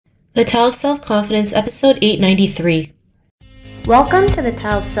The Tao of Self-Confidence, episode 893. Welcome to the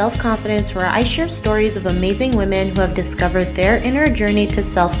Tao of Self-Confidence, where I share stories of amazing women who have discovered their inner journey to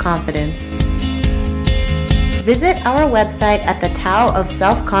self-confidence. Visit our website at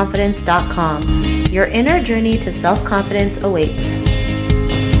thetaoofselfconfidence.com. Your inner journey to self-confidence awaits.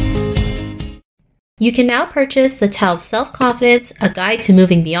 You can now purchase The Tao of Self-Confidence, a guide to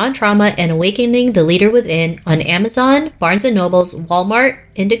moving beyond trauma and awakening the leader within on Amazon, Barnes & Noble's, Walmart,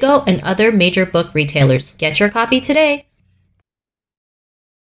 Indigo, and other major book retailers. Get your copy today.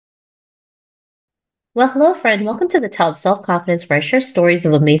 Well, hello, friend. Welcome to The Tao of Self-Confidence, where I share stories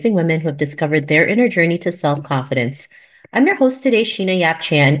of amazing women who have discovered their inner journey to self-confidence. I'm your host today, Sheena Yap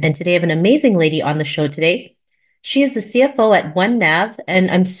Chan, and today I have an amazing lady on the show today. She is the CFO at OneNav, and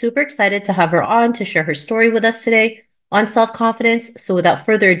I'm super excited to have her on to share her story with us today on self-confidence. So without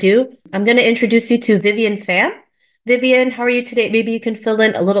further ado, I'm going to introduce you to Vivian Pham. Vivian, how are you today? Maybe you can fill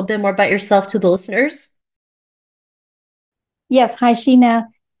in a little bit more about yourself to the listeners. Yes, hi Sheena.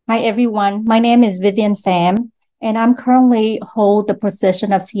 Hi everyone. My name is Vivian Pham, and I'm currently hold the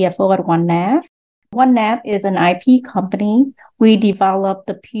position of CFO at OneNav. OneNav is an IP company. We developed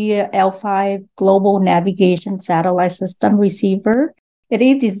the Peer L5 global navigation satellite system receiver. It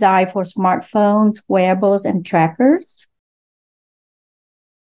is designed for smartphones, wearables, and trackers.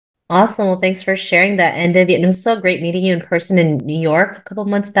 Awesome. Well, thanks for sharing that. And Vivian, it was so great meeting you in person in New York a couple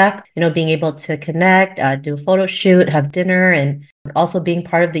months back, being able to connect, do a photo shoot, have dinner, and also being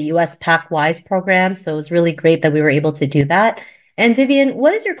part of the US PAC Wise program. So it was really great that we were able to do that. And Vivian,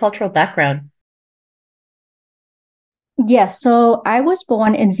 what is your cultural background? Yes, so I was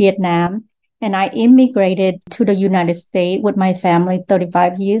born in Vietnam and I immigrated to the United States with my family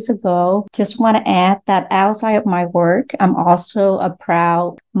 35 years ago. Just want to add that outside of my work, I'm also a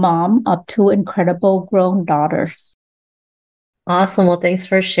proud mom of two incredible grown daughters. Awesome. Well, thanks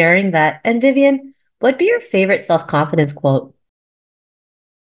for sharing that. And Vivian, what'd be your favorite self-confidence quote?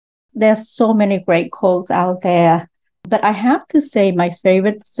 There's so many great quotes out there, but I have to say my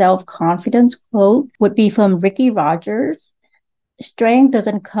favorite self-confidence quote would be from Ricky Rogers. Strength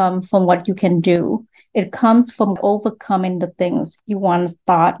doesn't come from what you can do. It comes from overcoming the things you once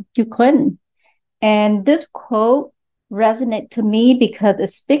thought you couldn't. And this quote resonates to me because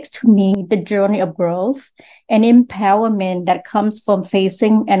it speaks to me the journey of growth and empowerment that comes from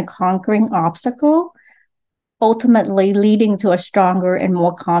facing and conquering obstacles, ultimately leading to a stronger and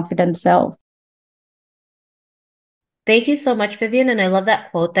more confident self. Thank you so much, Vivian. And I love that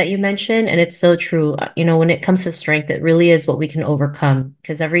quote that you mentioned. And it's so true. When it comes to strength, it really is what we can overcome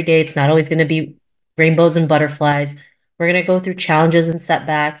because every day it's not always going to be rainbows and butterflies. We're going to go through challenges and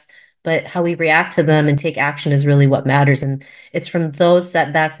setbacks, but how we react to them and take action is really what matters. And it's from those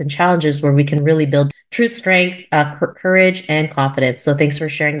setbacks and challenges where we can really build true strength, courage, and confidence. So thanks for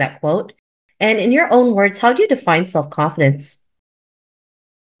sharing that quote. And in your own words, how do you define self-confidence?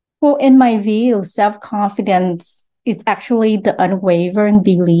 Well, in my view, self-confidence is actually the unwavering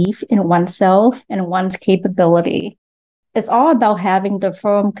belief in oneself and one's capability. It's all about having the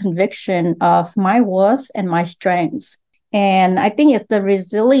firm conviction of my worth and my strengths. And I think it's the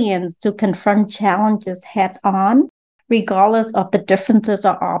resilience to confront challenges head on, regardless of the differences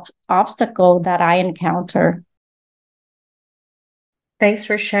or obstacles that I encounter. Thanks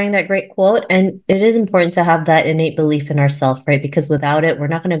for sharing that great quote. And it is important to have that innate belief in ourselves, right? Because without it, we're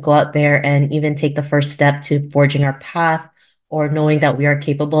not going to go out there and even take the first step to forging our path or knowing that we are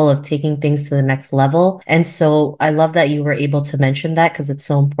capable of taking things to the next level. And so I love that you were able to mention that because it's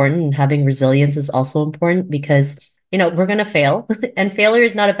so important. And having resilience is also important because, we're going to fail and failure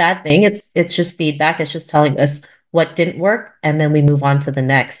is not a bad thing. It's just feedback. It's just telling us what didn't work. And then we move on to the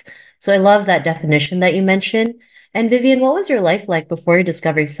next. So I love that definition that you mentioned. And Vivian, what was your life like before you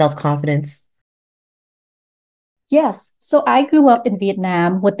discovered self-confidence? Yes, so I grew up in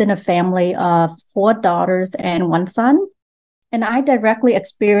Vietnam within a family of four daughters and one son. And I directly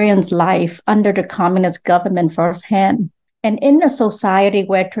experienced life under the communist government firsthand. And in a society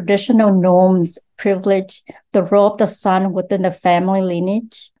where traditional norms privilege the role of the son within the family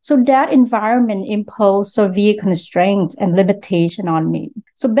lineage, so that environment imposed severe constraints and limitation on me.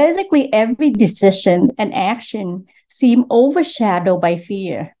 So basically, every decision and action seemed overshadowed by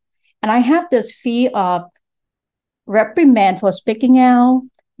fear. And I have this fear of reprimand for speaking out,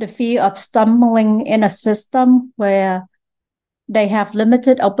 the fear of stumbling in a system where they have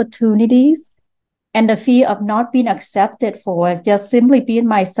limited opportunities, and the fear of not being accepted for just simply being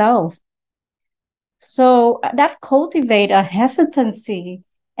myself. So that cultivated a hesitancy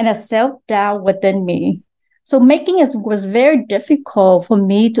and a self-doubt within me. So making it was very difficult for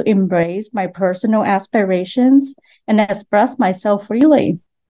me to embrace my personal aspirations and express myself freely.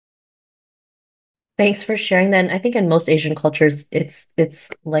 Thanks for sharing that. And I think in most Asian cultures,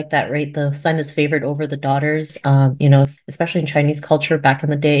 it's like that, right? The son is favored over the daughters. Especially in Chinese culture back in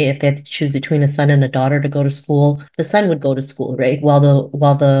the day, if they had to choose between a son and a daughter to go to school, the son would go to school, right? While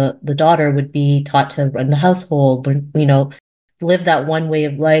the daughter would be taught to run the household, live that one way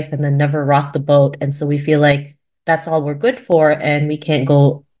of life and then never rock the boat. And so we feel like that's all we're good for, and we can't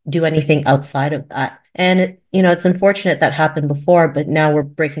go do anything outside of that. And it's unfortunate that happened before, but now we're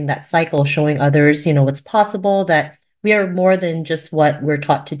breaking that cycle, showing others, what's possible, that we are more than just what we're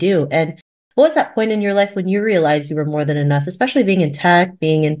taught to do. And what was that point in your life when you realized you were more than enough, especially being in tech,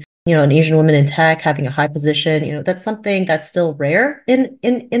 being in, an Asian woman in tech, having a high position, that's something that's still rare in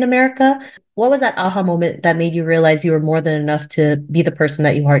America. What was that aha moment that made you realize you were more than enough to be the person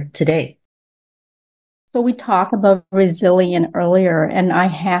that you are today? So we talked about resilient earlier, and I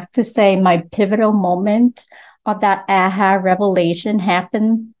have to say my pivotal moment of that aha revelation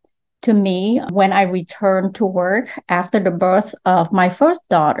happened to me when I returned to work after the birth of my first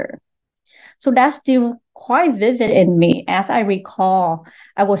daughter. So that's still quite vivid in me. As I recall,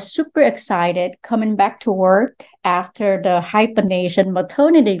 I was super excited coming back to work after the hibernation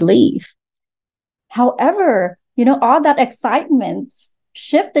maternity leave. However, all that excitement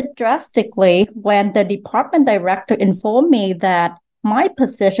shifted drastically when the department director informed me that my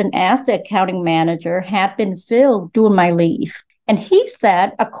position as the accounting manager had been filled during my leave. And he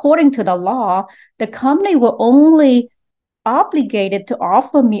said, according to the law, the company were only obligated to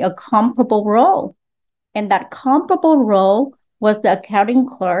offer me a comparable role. And that comparable role was the accounting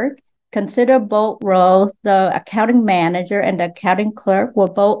clerk. Consider both roles, the accounting manager and the accounting clerk were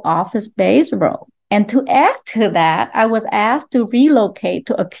both office-based roles. And to add to that, I was asked to relocate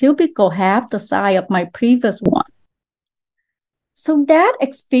to a cubicle half the size of my previous one. So that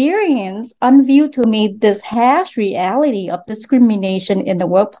experience unveiled to me this harsh reality of discrimination in the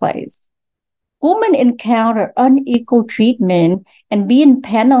workplace. Women encounter unequal treatment and being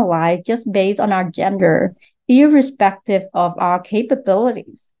penalized just based on our gender, irrespective of our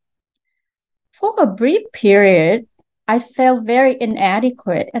capabilities. For a brief period, I felt very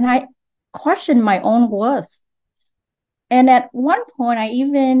inadequate and I questioned my own worth. And at one point, I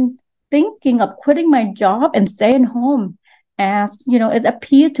even thinking of quitting my job and staying home, as it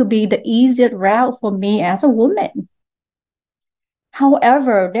appeared to be the easiest route for me as a woman.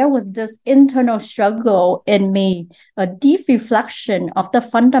 However, there was this internal struggle in me, a deep reflection of the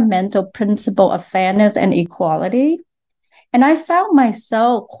fundamental principle of fairness and equality. And I found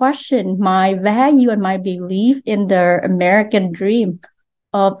myself question my value and my belief in the American dream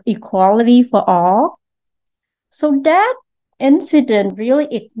of equality for all. So that incident really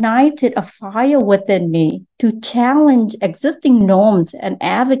ignited a fire within me to challenge existing norms and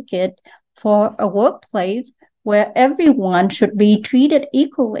advocate for a workplace where everyone should be treated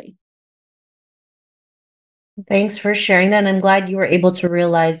equally. Thanks for sharing that. And I'm glad you were able to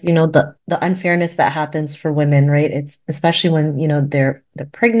realize, the unfairness that happens for women, right? It's especially when, they're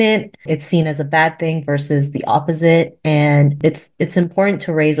pregnant, it's seen as a bad thing versus the opposite. And it's important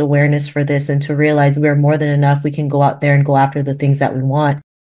to raise awareness for this and to realize we're more than enough. We can go out there and go after the things that we want.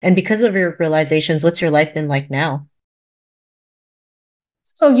 And because of your realizations, what's your life been like now?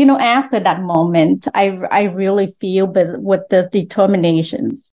 So, after that moment, I really feel with the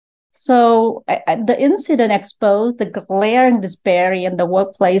determinations. So the incident exposed the glaring disparity in the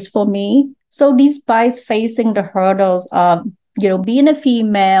workplace for me. So despite facing the hurdles of, being a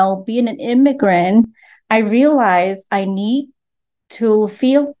female, being an immigrant, I realized I need to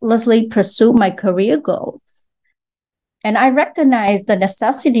fearlessly pursue my career goals. And I recognize the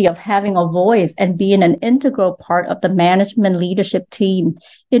necessity of having a voice and being an integral part of the management leadership team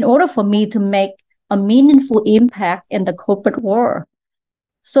in order for me to make a meaningful impact in the corporate world.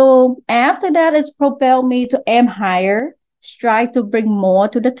 So after that, it's propelled me to aim higher, strive to bring more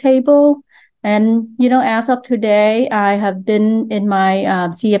to the table. And, as of today, I have been in my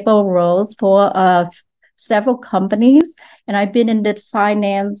CFO roles for several companies, and I've been in the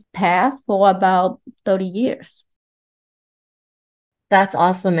finance path for about 30 years. That's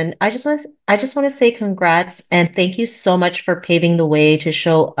awesome. And I just want to say congrats and thank you so much for paving the way to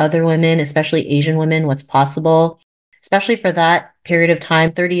show other women, especially Asian women, what's possible, especially for that period of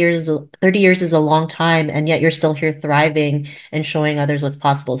time. 30 years is a long time, and yet you're still here thriving and showing others what's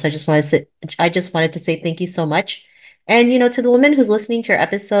possible. So I just wanted to say thank you so much. And to the woman who's listening to your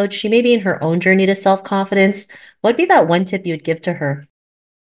episode, she may be in her own journey to self-confidence. What'd be that one tip you'd give to her?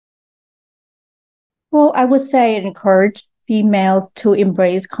 Well, I would say encourage females to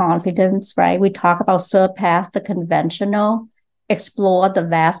embrace confidence, right? We talk about surpass the conventional, explore the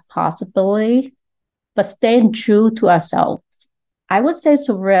vast possibility, but staying true to ourselves. I would say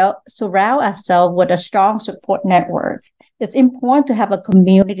surround ourselves with a strong support network. It's important to have a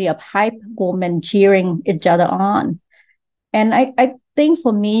community of hype women cheering each other on. And I think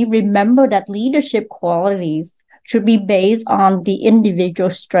for me, remember that leadership qualities should be based on the individual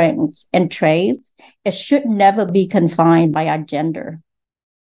strengths and traits. It should never be confined by our gender.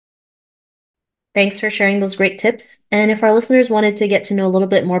 Thanks for sharing those great tips. And if our listeners wanted to get to know a little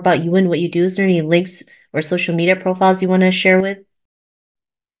bit more about you and what you do, is there any links or social media profiles you want to share with?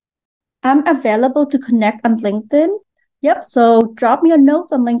 I'm available to connect on LinkedIn. Yep, so drop me a note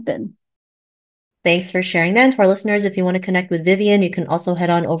on LinkedIn. Thanks for sharing that. And to our listeners, if you want to connect with Vivian, you can also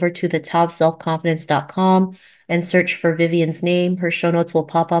head on over to the taoofselfconfidence.com and search for Vivian's name. Her show notes will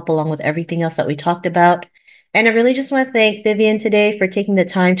pop up along with everything else that we talked about. And I really just want to thank Vivian today for taking the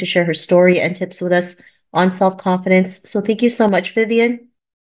time to share her story and tips with us on self-confidence. So thank you so much, Vivian.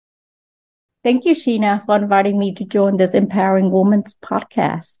 Thank you, Sheena, for inviting me to join this Empowering Women's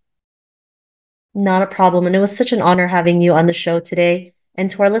podcast. Not a problem. And it was such an honor having you on the show today. And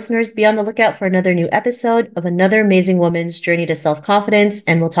to our listeners, be on the lookout for another new episode of another amazing woman's journey to self-confidence.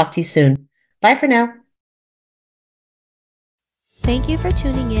 And we'll talk to you soon. Bye for now. Thank you for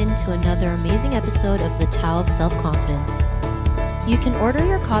tuning in to another amazing episode of The Tao of Self-Confidence. You can order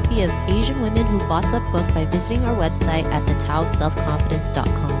your copy of Asian Women Who Boss Up book by visiting our website at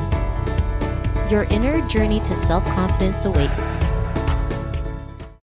thetaoofselfconfidence.com. Your inner journey to self-confidence awaits.